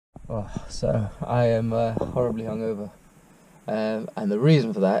Oh, so I am horribly hungover, and the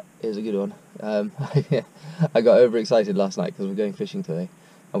reason for that is a good one. I got overexcited last night because we're going fishing today,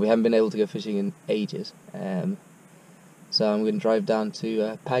 and we haven't been able to go fishing in ages. So I'm going to drive down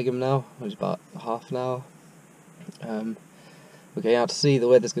to Pagaham now, which is about half an hour. We're going out to sea. The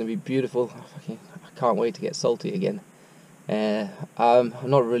weather's going to be beautiful. I can't wait to get salty again. I'm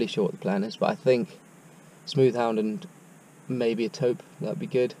not really sure what the plan is, but I think Smooth Hound and maybe a taupe, that'd be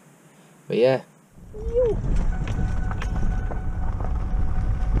good. But yeah. Oh,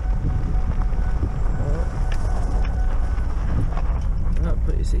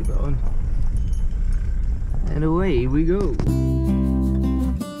 put your seatbelt on. And away we go.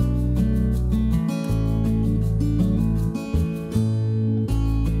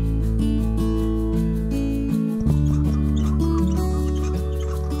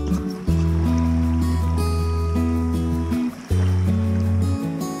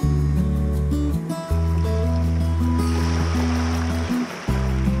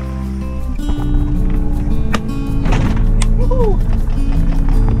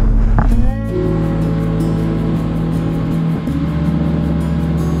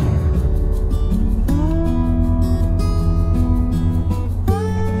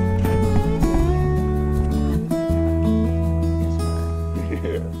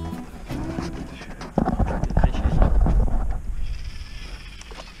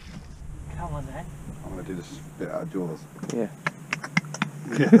 Yeah.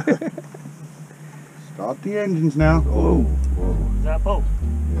 Start the engines now. Whoa, whoa. Is that a boat?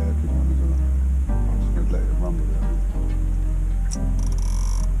 Yeah, good one. I'm just going to let it run with it.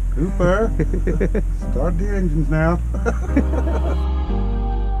 Cooper, start the engines now.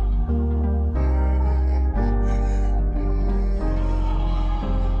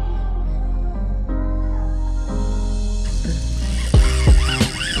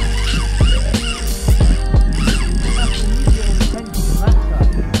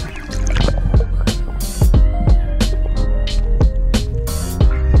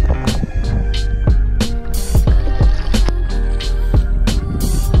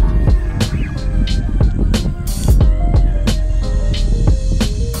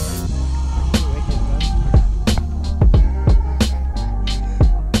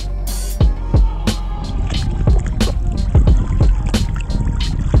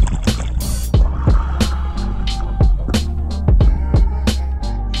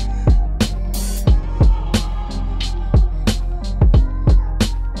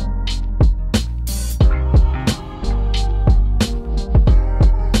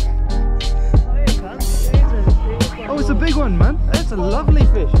 That's a lovely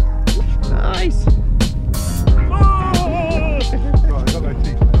fish. Nice. Right, I got no teeth,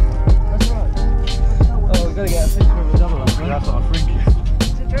 mate. That's right. Oh, we've got to get a picture of the double up. Right? That's what I'm thinking.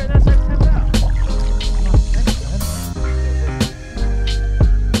 Is it during that September?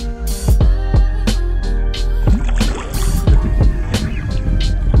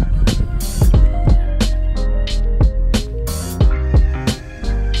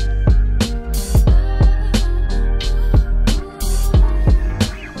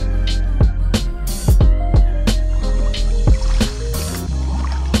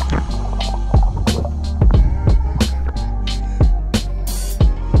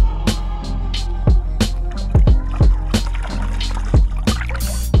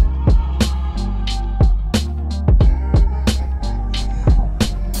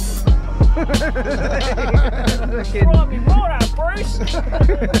 Brought me right out, Bruce!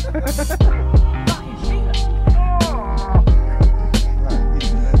 Fucking shooter!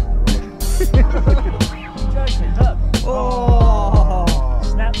 Joking, look! Oh!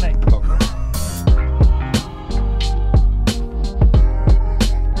 Snap me!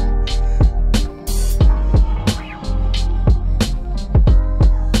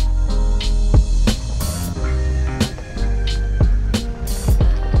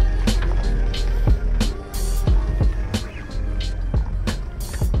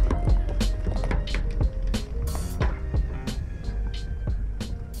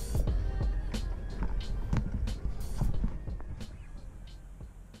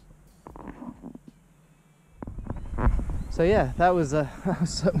 So yeah, that was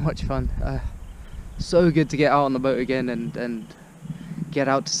so much fun. So good to get out on the boat again and get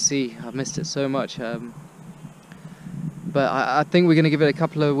out to sea. I've missed it so much. But I think we're going to give it a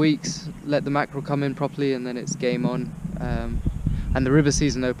couple of weeks, let the mackerel come in properly, and then it's game on. And the river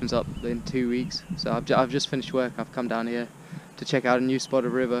season opens up in 2 weeks. So I've just finished work. I've come down here to check out a new spot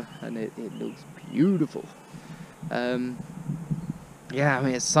of river, and it looks beautiful. Yeah,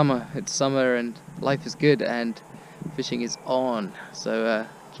 it's summer and life is good and fishing is on. So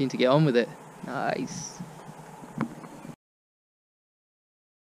Keen to get on with it. Nice.